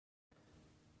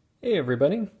Hey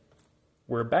everybody,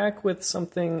 we're back with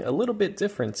something a little bit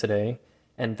different today,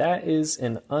 and that is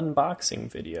an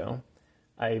unboxing video.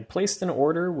 I placed an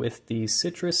order with the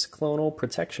Citrus Clonal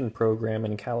Protection Program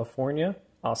in California,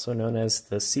 also known as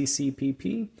the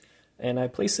CCPP, and I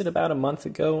placed it about a month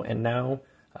ago, and now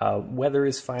weather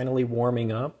is finally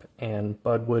warming up and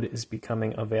Budwood is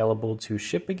becoming available to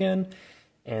ship again,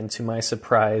 and to my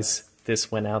surprise,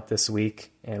 this went out this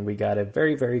week and we got it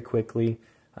very, very quickly.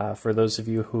 For those of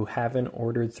you who haven't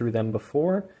ordered through them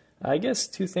before, I guess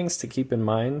two things to keep in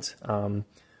mind.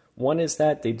 One is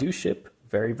that they do ship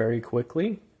very, very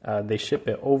quickly. They ship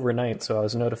it overnight, so I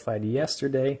was notified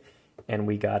yesterday and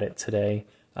we got it today.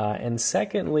 And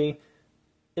secondly,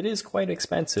 it is quite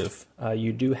expensive.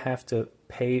 You do have to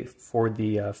pay for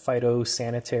the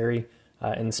phytosanitary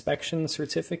inspection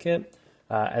certificate,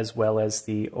 as well as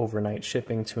the overnight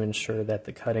shipping to ensure that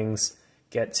the cuttings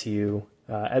get to you,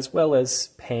 as well as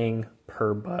paying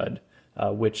per bud,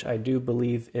 which I do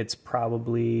believe it's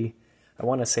probably, I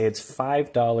want to say it's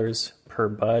 $5 per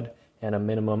bud and a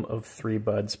minimum of 3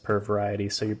 buds per variety.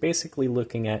 So you're basically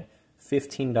looking at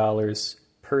 $15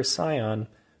 per scion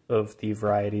of the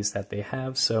varieties that they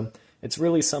have. So it's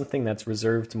really something that's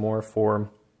reserved more for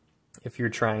if you're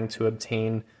trying to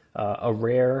obtain a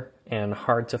rare and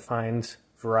hard to find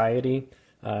variety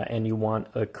and you want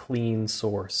a clean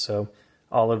source. So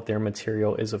all of their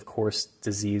material is, of course,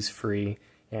 disease-free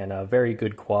and very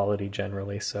good quality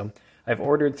generally. So I've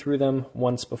ordered through them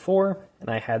once before, and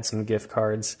I had some gift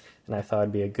cards, and I thought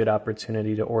it'd be a good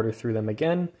opportunity to order through them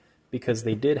again because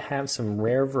they did have some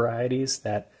rare varieties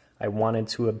that I wanted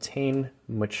to obtain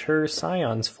mature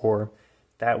scions for.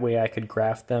 That way I could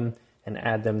graft them and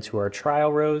add them to our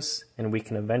trial rows, and we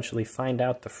can eventually find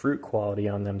out the fruit quality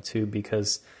on them too,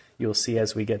 because you'll see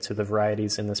as we get to the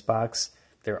varieties in this box,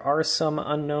 there are some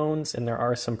unknowns and there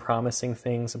are some promising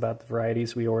things about the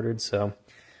varieties we ordered. So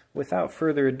without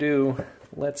further ado,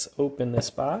 let's open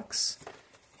this box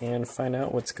and find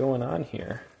out what's going on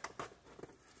here.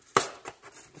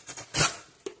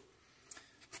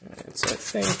 Alright, so I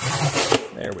think,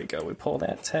 there we go, we pull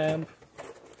that tab.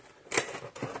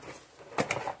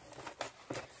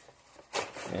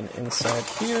 And inside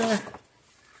here,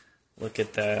 look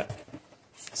at that.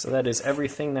 So that is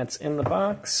everything that's in the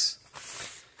box.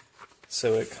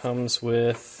 So it comes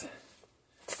with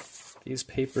these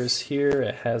papers here.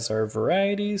 It has our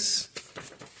varieties,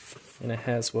 and it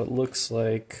has what looks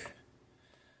like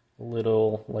a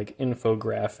little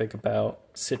infographic about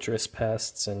citrus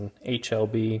pests and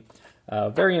HLB.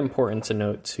 Very important to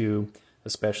note too,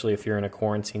 especially if you're in a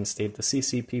quarantine state, the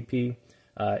CCPP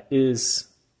is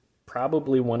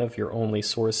probably one of your only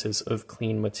sources of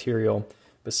clean material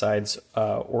besides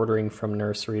ordering from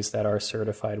nurseries that are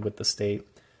certified with the state.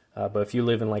 But if you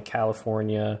live in like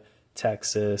California,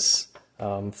 Texas,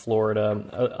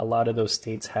 Florida, a lot of those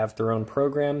states have their own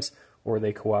programs, or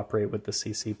they cooperate with the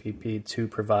CCPP to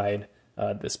provide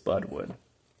this budwood.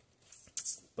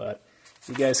 But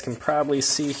you guys can probably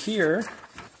see here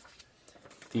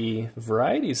the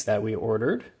varieties that we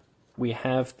ordered. We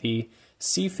have the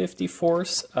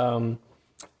C-54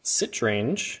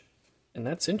 Citrandarin, and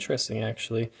that's interesting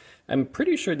actually. I'm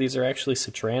pretty sure these are actually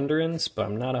Citrandarins, but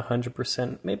I'm not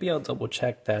 100%. Maybe I'll double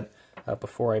check that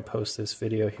before I post this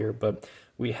video here. But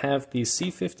we have the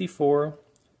C-54,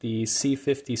 the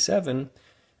C-57,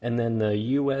 and then the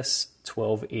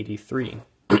US-1283.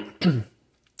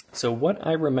 So what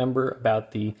I remember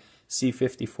about the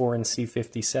C-54 and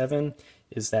C-57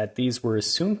 is that these were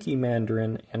Sunki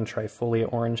Mandarin and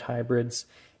trifoliate orange hybrids,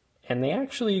 and they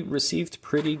actually received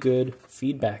pretty good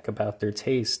feedback about their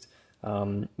taste.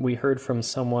 We heard from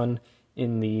someone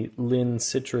in the Lyn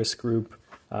Citrus group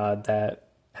that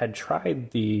had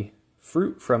tried the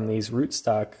fruit from these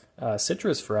rootstock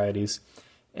citrus varieties,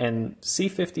 and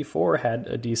C-54 had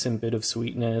a decent bit of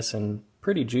sweetness and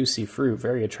pretty juicy fruit,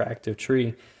 very attractive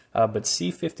tree, but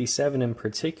C-57 in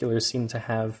particular seemed to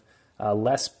have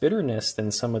less bitterness than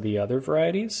some of the other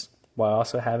varieties, while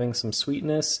also having some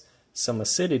sweetness, some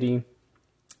acidity,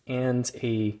 and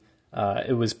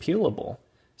it was peelable.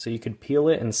 So you could peel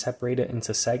it and separate it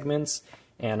into segments,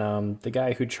 and the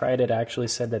guy who tried it actually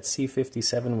said that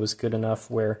C-57 was good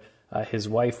enough where his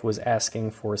wife was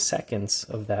asking for seconds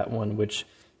of that one, which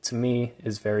to me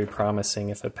is very promising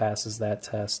if it passes that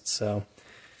test. So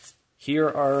here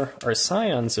are our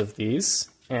scions of these,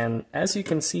 and as you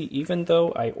can see, even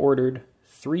though I ordered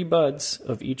 3 buds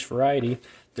of each variety,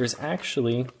 there's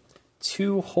actually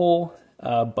 2 whole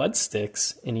bud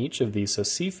sticks in each of these. So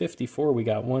C-54, we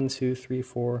got 1, 2, 3,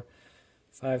 4,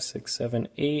 5, 6, 7,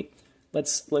 8.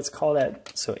 Let's call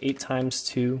that, so 8 times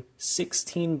 2,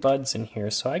 16 buds in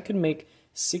here. So I could make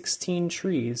 16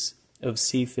 trees of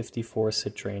C-54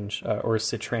 Citrange, or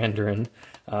Citrandarin.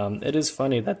 It is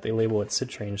funny that they label it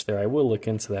Citrange there. I will look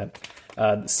into that.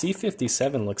 The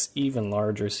C-57 looks even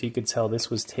larger, so you could tell this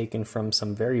was taken from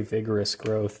some very vigorous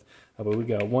growth. But we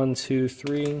got 1, 2,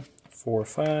 3, 4,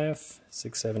 5,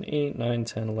 6, 7, 8, 9,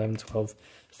 10, 11, 12,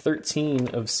 13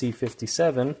 of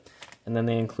C-57, and then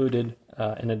they included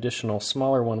an additional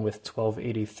smaller one with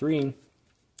 1283.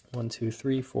 1, 2,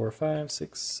 3, 4, 5,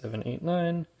 6, 7, 8,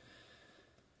 9,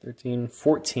 13,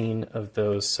 14 of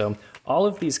those. So all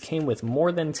of these came with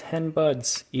more than 10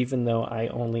 buds, even though I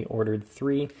only ordered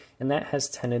 3, and that has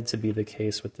tended to be the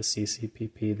case with the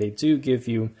CCPP. They do give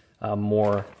you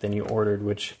more than you ordered,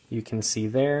 which you can see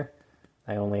there.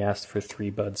 I only asked for 3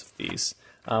 buds of these.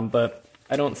 But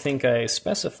I don't think I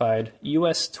specified.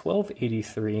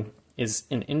 US-1283 is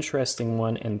an interesting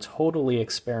one and totally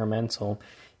experimental.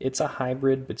 It's a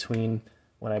hybrid between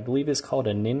what I believe is called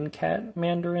a Nincat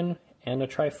mandarin and a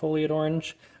trifoliate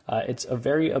orange. It's a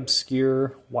very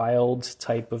obscure, wild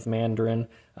type of mandarin.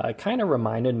 Kind of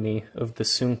reminded me of the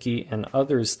Sunki and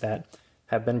others that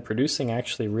have been producing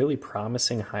actually really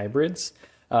promising hybrids.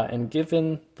 And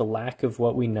given the lack of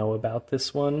what we know about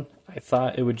this one, I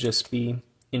thought it would just be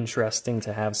interesting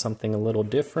to have something a little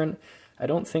different. I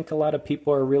don't think a lot of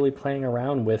people are really playing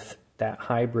around with that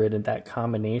hybrid and that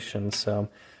combination, so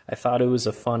I thought it was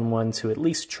a fun one to at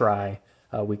least try.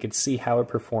 We could see how it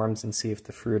performs and see if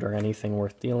the fruit are anything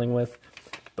worth dealing with.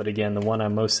 But again, the one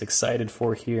I'm most excited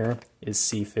for here is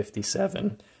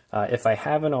C-57. If I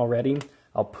haven't already,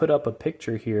 I'll put up a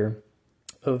picture here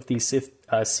of the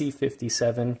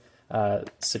C-57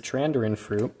 Citrandarin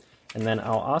fruit, and then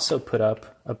I'll also put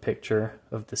up a picture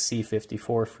of the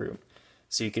C-54 fruit.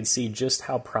 So you can see just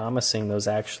how promising those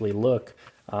actually look.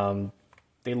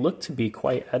 They look to be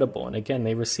quite edible, and again,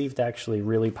 they received actually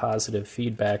really positive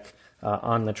feedback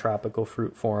on the Tropical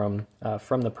Fruit Forum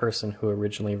from the person who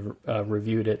originally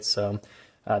reviewed it. So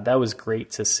that was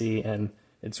great to see, and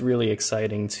it's really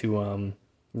exciting to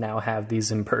now have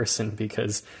these in person,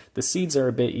 because the seeds are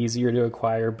a bit easier to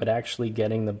acquire, but actually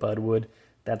getting the Budwood,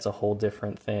 that's a whole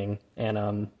different thing.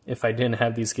 And if I didn't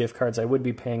have these gift cards, I would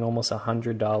be paying almost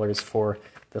 $100 for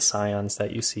the scions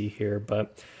that you see here.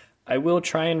 But I will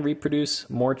try and reproduce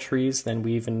more trees than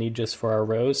we even need just for our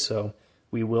rows, so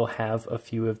we will have a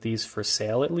few of these for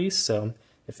sale at least. So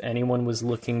if anyone was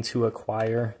looking to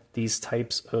acquire these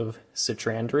types of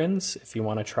Citrandarins, if you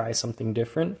want to try something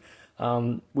different,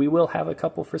 we will have a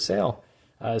couple for sale.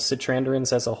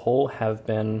 Citrandarins as a whole have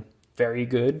been very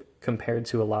good compared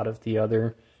to a lot of the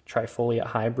other trifoliate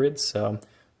hybrids, so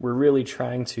we're really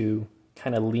trying to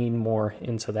kind of lean more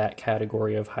into that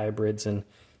category of hybrids and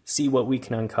see what we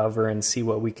can uncover and see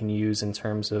what we can use in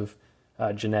terms of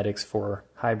genetics for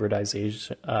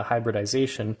hybridization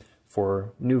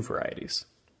for new varieties.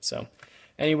 So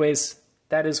anyways,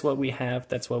 that is what we have.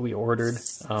 That's what we ordered.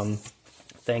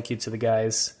 Thank you to the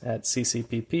guys at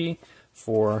CCPP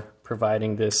for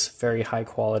providing this very high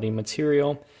quality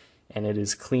material, and it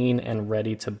is clean and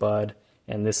ready to bud,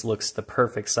 and this looks the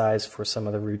perfect size for some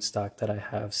of the rootstock that I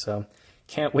have. So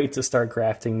can't wait to start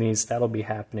grafting these. That'll be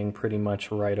happening pretty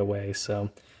much right away, so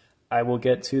I will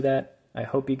get to that. I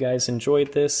hope you guys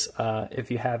enjoyed this. If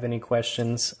you have any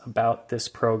questions about this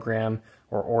program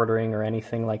or ordering or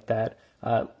anything like that,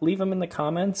 leave them in the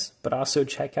comments, but also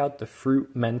check out the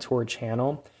Fruit Mentor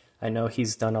channel. I know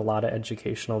he's done a lot of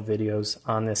educational videos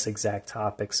on this exact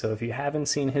topic, so if you haven't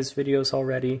seen his videos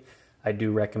already, I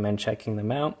do recommend checking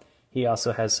them out. He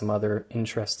also has some other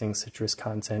interesting citrus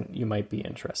content you might be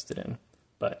interested in.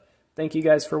 But thank you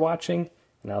guys for watching,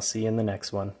 and I'll see you in the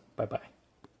next one. Bye-bye.